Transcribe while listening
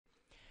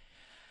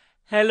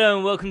Hello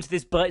and welcome to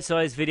this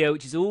bite-sized video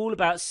which is all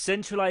about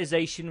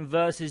centralization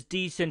versus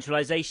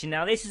decentralization.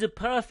 Now this is a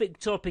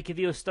perfect topic if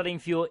you're studying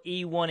for your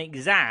E1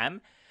 exam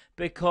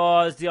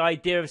because the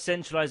idea of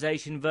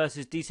centralization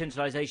versus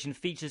decentralization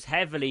features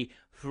heavily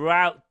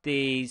throughout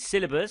the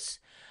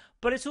syllabus,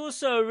 but it's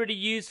also a really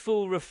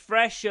useful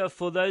refresher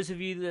for those of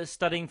you that are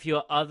studying for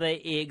your other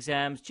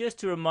E-exams, just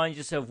to remind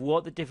yourself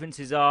what the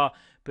differences are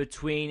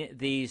between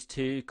these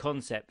two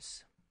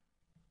concepts.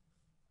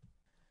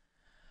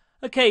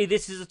 Okay,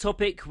 this is a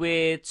topic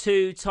with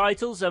two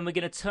titles, and we're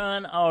going to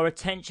turn our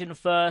attention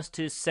first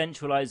to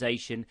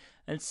centralization.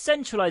 And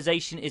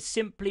centralization is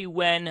simply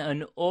when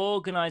an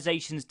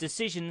organization's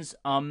decisions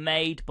are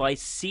made by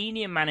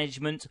senior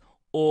management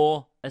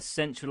or a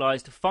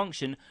centralized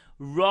function,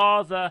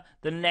 rather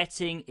than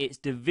letting its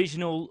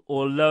divisional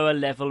or lower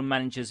level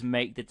managers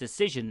make the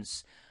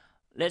decisions.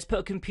 Let's put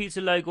a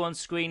computer logo on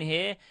screen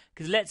here,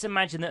 because let's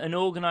imagine that an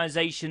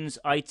organization's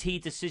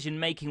IT decision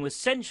making was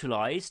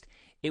centralized.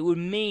 It would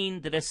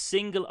mean that a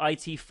single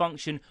IT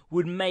function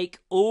would make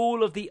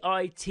all of the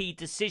IT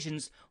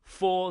decisions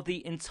for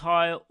the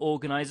entire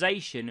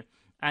organization,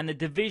 and the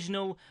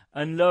divisional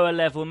and lower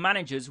level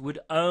managers would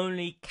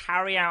only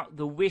carry out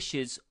the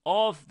wishes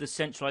of the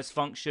centralized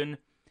function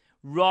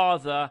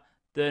rather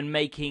than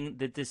making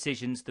the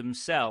decisions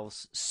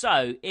themselves.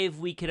 So if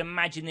we could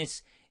imagine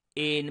this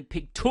in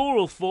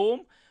pictorial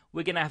form,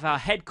 we're going to have our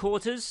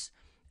headquarters,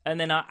 and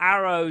then our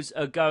arrows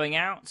are going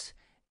out.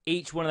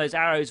 Each one of those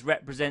arrows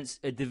represents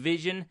a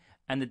division,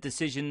 and the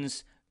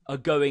decisions are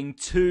going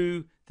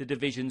to the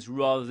divisions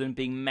rather than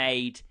being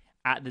made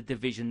at the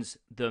divisions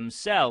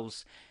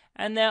themselves.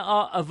 And there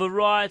are a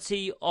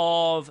variety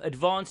of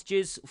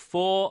advantages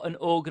for an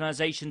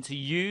organization to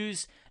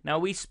use. Now,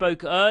 we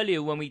spoke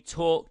earlier when we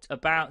talked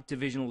about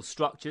divisional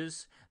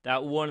structures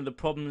that one of the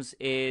problems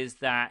is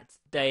that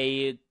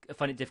they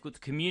find it difficult to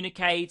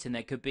communicate, and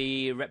there could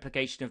be a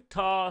replication of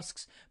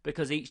tasks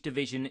because each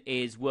division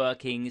is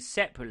working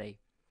separately.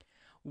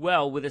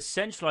 Well, with a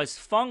centralized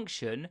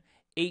function,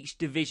 each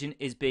division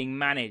is being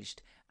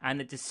managed, and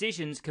the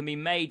decisions can be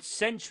made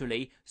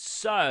centrally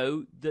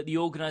so that the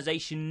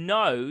organization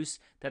knows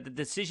that the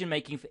decision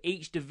making for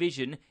each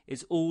division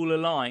is all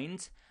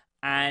aligned,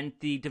 and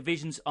the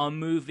divisions are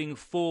moving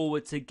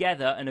forward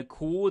together in a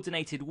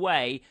coordinated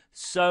way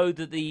so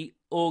that the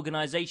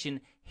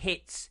organization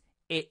hits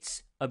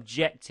its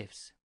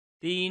objectives.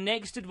 The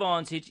next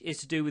advantage is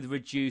to do with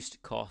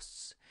reduced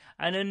costs.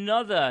 And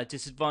another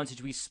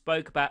disadvantage we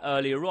spoke about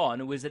earlier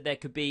on was that there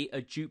could be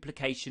a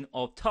duplication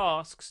of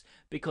tasks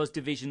because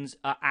divisions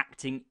are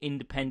acting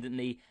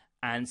independently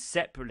and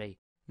separately.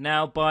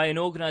 Now, by an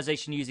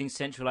organization using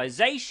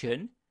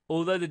centralization,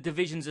 although the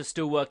divisions are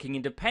still working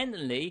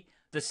independently,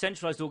 the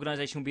centralized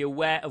organization will be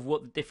aware of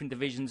what the different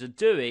divisions are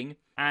doing,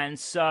 and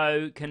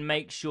so can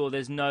make sure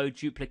there's no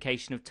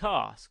duplication of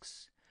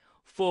tasks.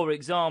 For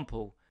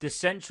example, the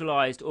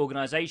centralized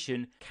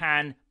organization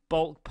can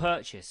bulk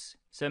purchase.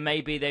 So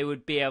maybe they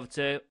would be able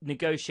to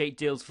negotiate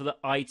deals for the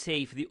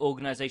IT, for the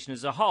organization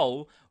as a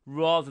whole,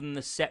 rather than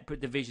the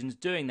separate divisions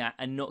doing that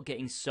and not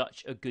getting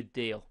such a good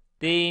deal.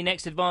 The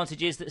next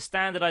advantage is that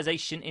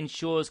standardization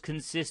ensures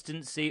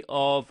consistency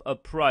of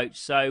approach.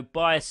 So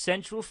by a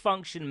central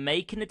function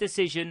making a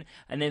decision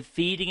and then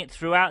feeding it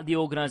throughout the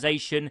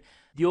organization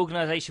will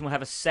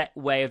have a set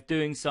way of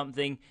doing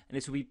something, and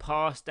this will be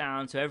passed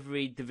down to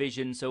every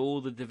division, so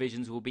all the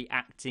divisions will be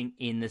acting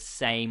in the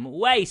same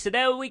way. So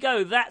there we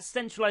go, that's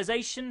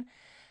centralization.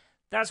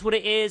 That's what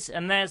it is,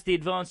 and there's the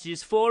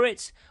advantages for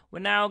it. We're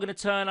now going to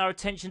turn our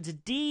attention to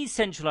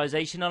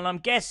decentralization, and I'm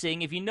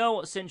guessing if you know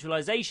what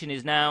centralization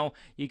is now,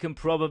 you can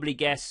probably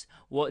guess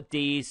what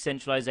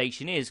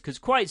decentralization is, because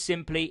quite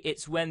simply,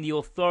 it's when the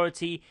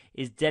authority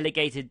is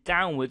delegated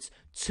downwards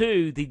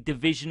to the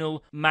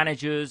divisional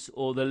managers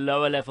or the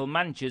lower level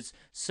managers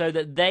so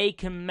that they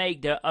can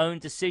make their own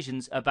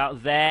decisions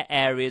about their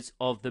areas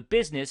of the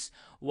business,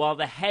 while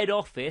the head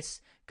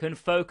office can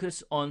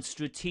focus on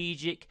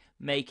strategic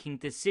making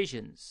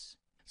decisions.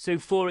 So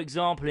for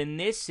example, in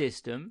this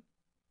system,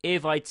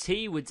 if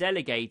IT were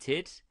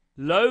delegated,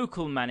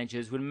 local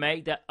managers would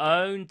make their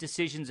own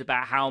decisions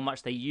about how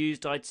much they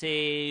used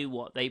IT,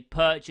 what they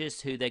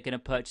purchased, who they're going to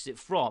purchase it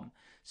from.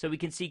 So we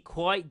can see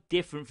quite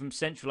different from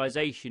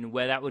centralization,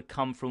 where that would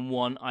come from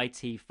one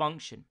IT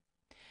function.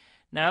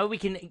 Now we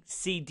can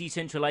see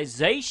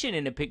decentralization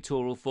in a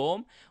pictorial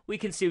form. We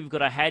can see we've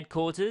got our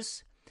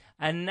headquarters,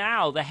 and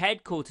now the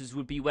headquarters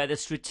would be where the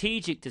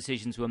strategic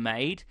decisions were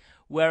made,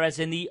 whereas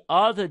in the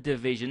other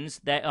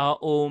divisions, they are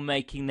all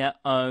making their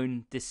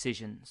own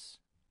decisions.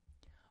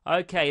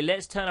 Okay,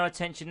 let's turn our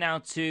attention now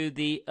to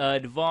the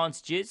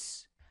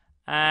advantages.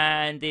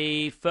 And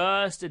the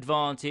first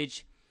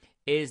advantage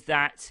is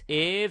that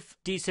if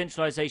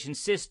decentralization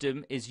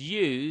system is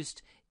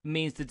used, it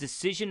means the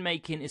decision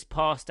making is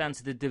passed down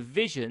to the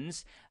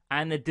divisions,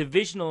 and the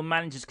divisional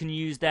managers can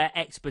use their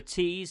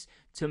expertise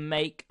to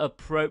make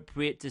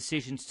appropriate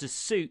decisions to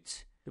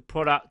suit the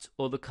product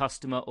or the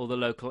customer or the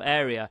local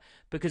area.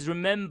 Because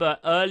remember,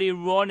 earlier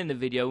on in the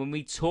video when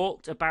we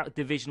talked about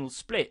divisional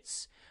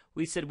splits,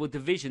 we said, well,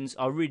 divisions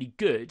are really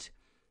good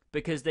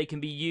because they can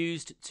be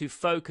used to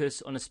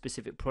focus on a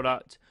specific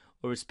product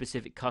or a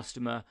specific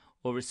customer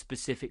or a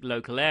specific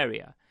local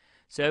area.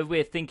 So if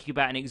we're thinking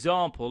about an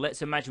example,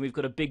 let's imagine we've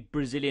got a big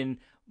Brazilian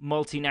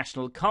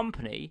multinational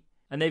company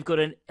and they've got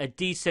a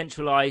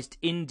decentralized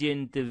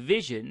Indian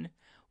division.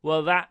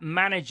 Well, that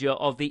manager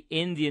of the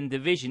Indian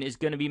division is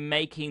going to be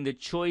making the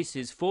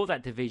choices for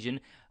that division,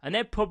 and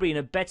they're probably in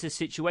a better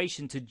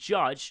situation to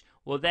judge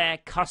what their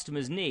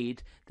customers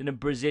need than a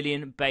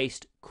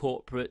Brazilian-based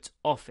corporate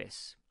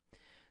office.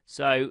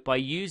 So by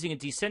using a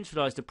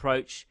decentralized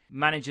approach,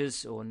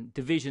 managers or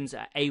divisions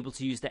are able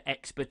to use their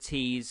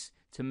expertise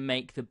to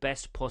make the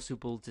best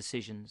possible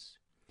decisions.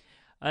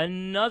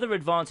 Another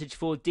advantage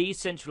for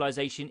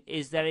decentralization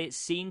is that it's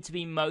seen to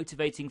be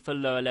motivating for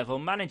lower level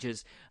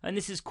managers. And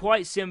this is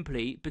quite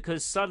simply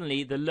because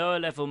suddenly the lower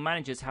level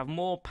managers have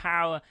more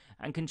power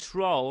and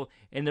control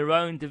in their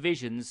own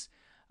divisions,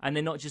 and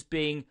they're not just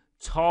being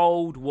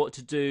told what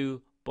to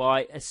do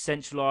by a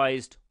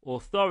centralized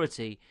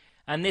authority.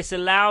 And this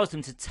allows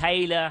them to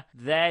tailor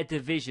their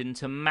division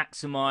to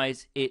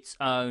maximize its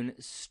own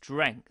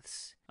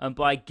strengths. And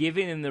by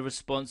giving them the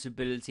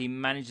responsibility,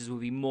 managers will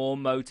be more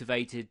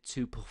motivated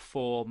to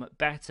perform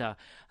better.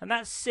 And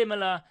that's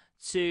similar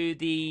to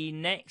the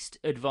next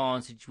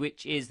advantage,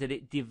 which is that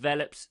it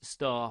develops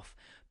staff,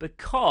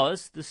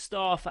 because the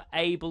staff are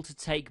able to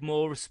take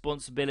more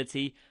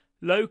responsibility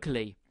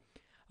locally.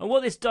 And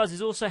what this does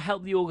is also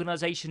help the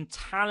organization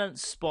talent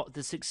spot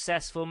the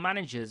successful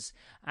managers,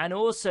 and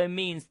also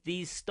means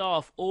these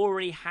staff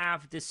already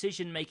have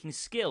decision-making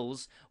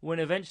skills when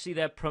eventually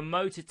they're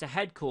promoted to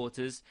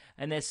headquarters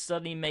and they're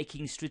suddenly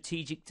making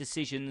strategic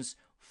decisions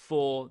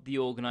for the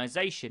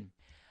organization.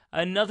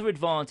 Another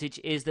advantage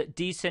is that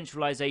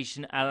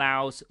decentralization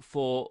allows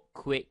for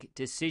quick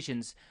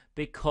decisions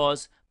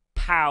because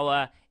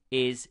power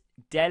is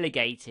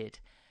delegated.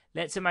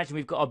 Let's imagine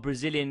we've got a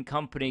Brazilian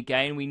company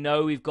again. We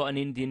know we've got an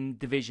Indian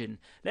division.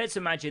 Let's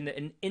imagine that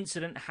an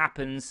incident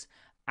happens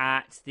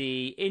at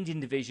the Indian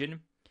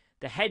division.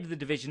 The head of the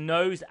division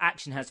knows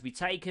action has to be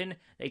taken.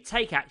 They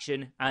take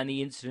action and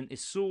the incident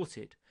is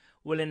sorted.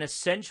 Well, in a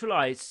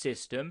centralized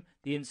system,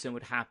 the incident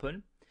would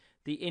happen.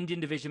 The Indian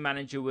division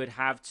manager would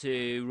have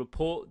to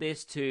report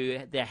this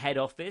to their head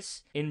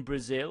office in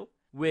Brazil,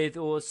 with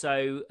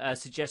also a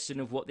suggestion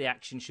of what the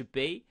action should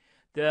be.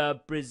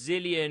 The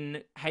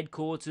Brazilian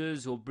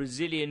headquarters or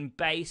Brazilian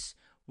base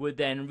would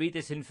then read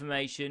this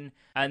information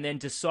and then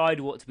decide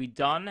what to be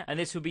done. And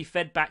this would be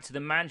fed back to the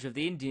manager of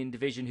the Indian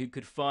division, who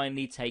could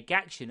finally take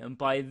action. And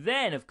by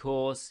then, of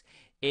course,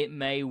 it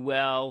may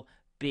well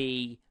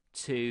be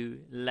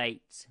too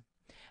late.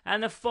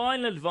 And the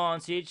final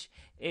advantage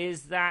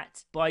is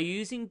that by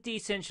using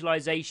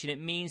decentralization,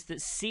 it means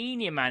that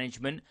senior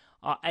management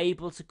are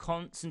able to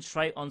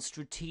concentrate on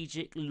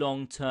strategic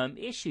long-term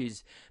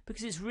issues,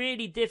 because it's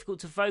really difficult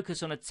to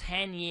focus on a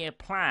 10-year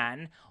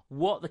plan,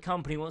 what the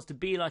company wants to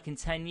be like in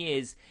 10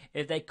 years,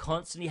 if they're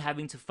constantly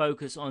having to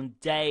focus on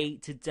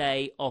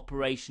day-to-day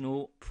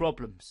operational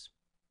problems.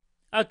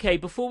 Okay,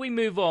 before we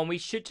move on, we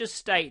should just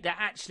state that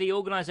actually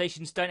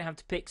organizations don't have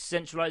to pick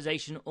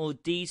centralization or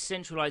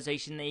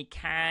decentralization. They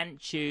can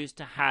choose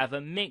to have a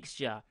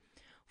mixture.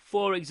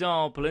 For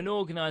example, an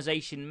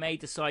organization may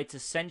decide to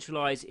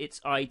centralize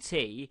its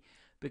IT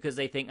because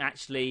they think,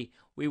 actually,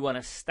 we want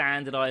a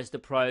standardized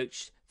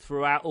approach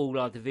throughout all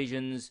our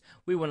divisions.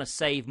 We want to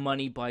save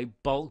money by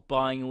bulk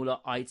buying all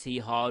our IT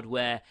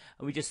hardware.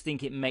 And we just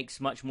think it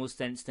makes much more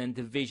sense than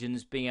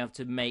divisions being able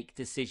to make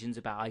decisions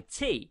about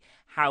IT.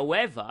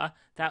 However,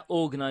 that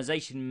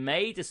organization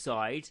may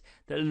decide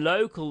that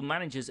local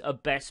managers are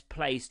best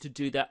placed to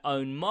do their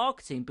own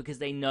marketing because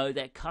they know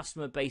their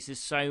customer base is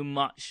so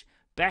much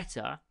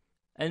better.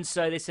 And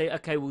so they say,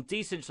 okay, we'll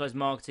decentralize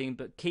marketing,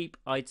 but keep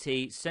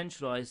IT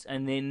centralized.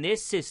 And in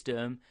this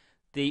system,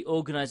 the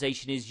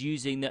organization is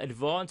using the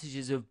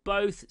advantages of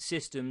both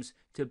systems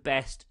to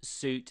best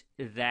suit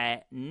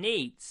their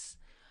needs.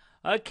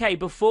 Okay,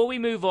 before we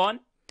move on,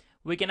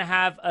 we're going to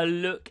have a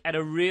look at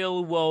a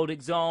real-world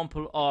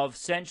example of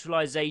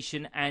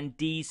centralization and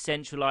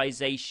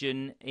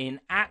decentralization in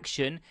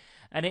action.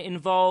 And it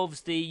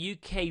involves the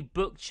UK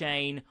book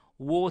chain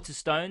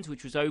Waterstones,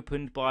 which was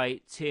opened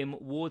by Tim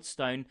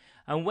Wardstone.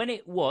 And when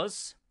it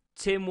was,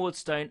 Tim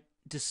Wardstone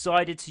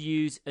decided to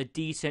use a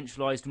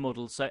decentralized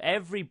model. So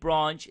every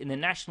branch in the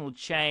national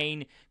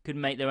chain could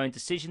make their own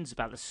decisions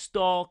about the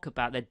stock,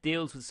 about their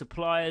deals with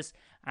suppliers,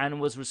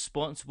 and was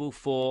responsible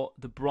for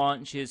the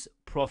branch's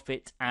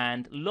profit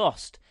and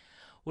loss.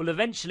 Well,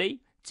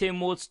 eventually,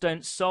 Tim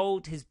Wardstone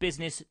sold his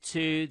business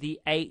to the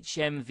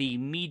HMV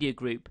Media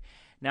Group.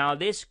 Now,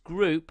 this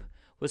group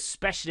was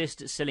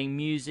specialist at selling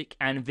music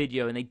and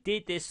video, and they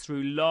did this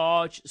through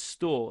large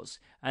stores,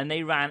 and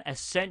they ran a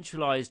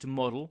centralized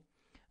model.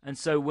 And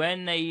so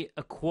when they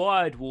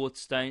acquired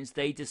Waterstones,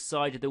 they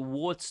decided that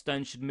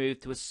Waterstones should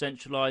move to a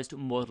centralized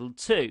model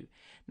too.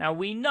 Now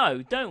we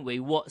know, don't we,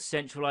 what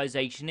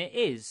centralization it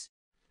is.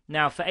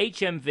 Now for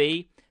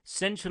HMV,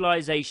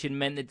 centralization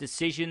meant that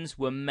decisions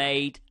were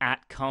made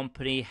at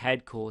company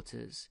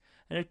headquarters.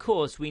 And of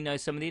course we know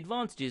some of the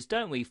advantages,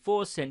 don't we,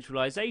 for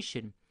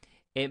centralization.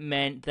 it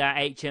meant that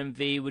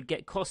HMV would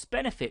get cost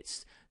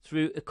benefits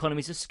through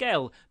economies of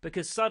scale,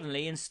 because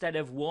suddenly, instead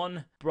of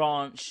one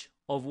branch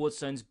of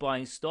Waterstones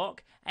buying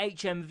stock,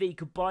 HMV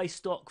could buy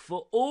stock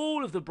for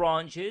all of the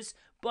branches,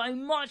 buy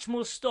much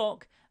more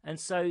stock, and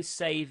so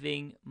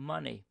saving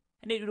money.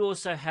 And it would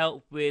also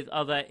help with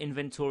other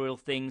inventorial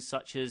things,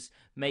 such as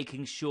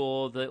making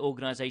sure the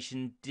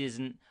organisation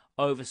doesn't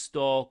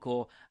overstock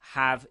or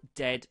have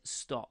dead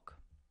stock.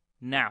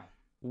 Now,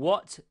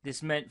 what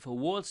this meant for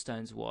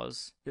Waterstones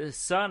was that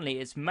suddenly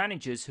its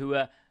managers, who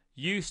were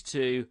used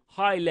to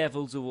high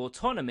levels of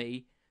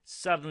autonomy,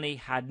 suddenly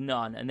had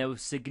none, and there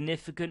was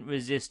significant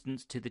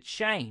resistance to the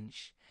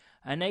change.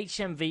 And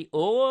HMV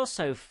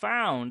also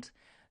found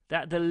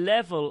that the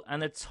level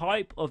and the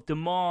type of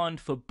demand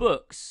for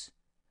books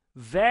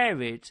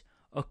varied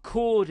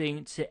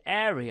according to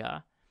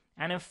area,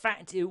 and in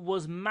fact it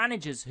was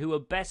managers who were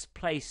best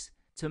placed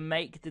to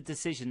make the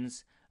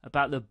decisions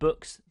about the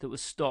books that were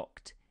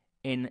stocked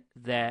in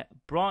their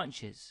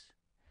branches.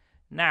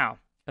 Now,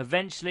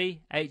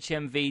 eventually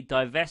HMV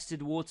divested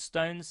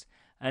Waterstones,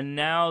 and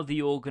now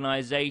the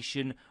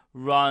organisation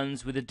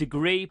runs with a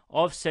degree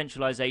of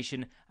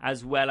centralisation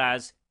as well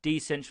as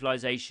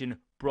decentralisation,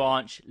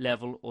 branch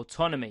level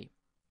autonomy.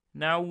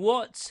 Now,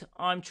 what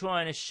I'm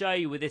trying to show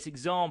you with this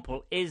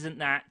example isn't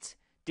that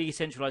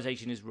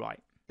decentralisation is right.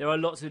 There are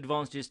lots of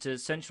advantages to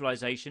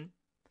centralisation,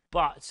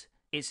 but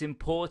it's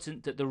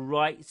important that the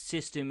right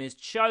system is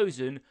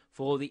chosen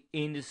for the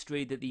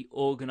industry that the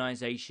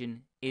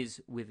organisation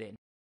is within.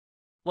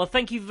 Well,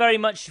 thank you very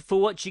much for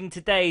watching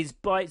today's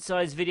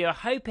bite-sized video. I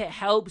hope it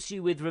helps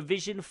you with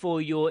revision for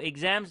your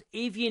exams.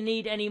 If you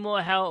need any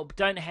more help,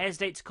 don't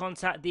hesitate to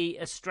contact the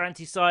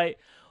Astranti site,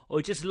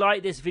 or just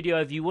like this video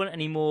if you want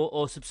any more,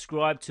 or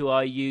subscribe to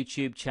our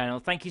YouTube channel.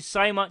 Thank you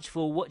so much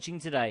for watching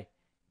today.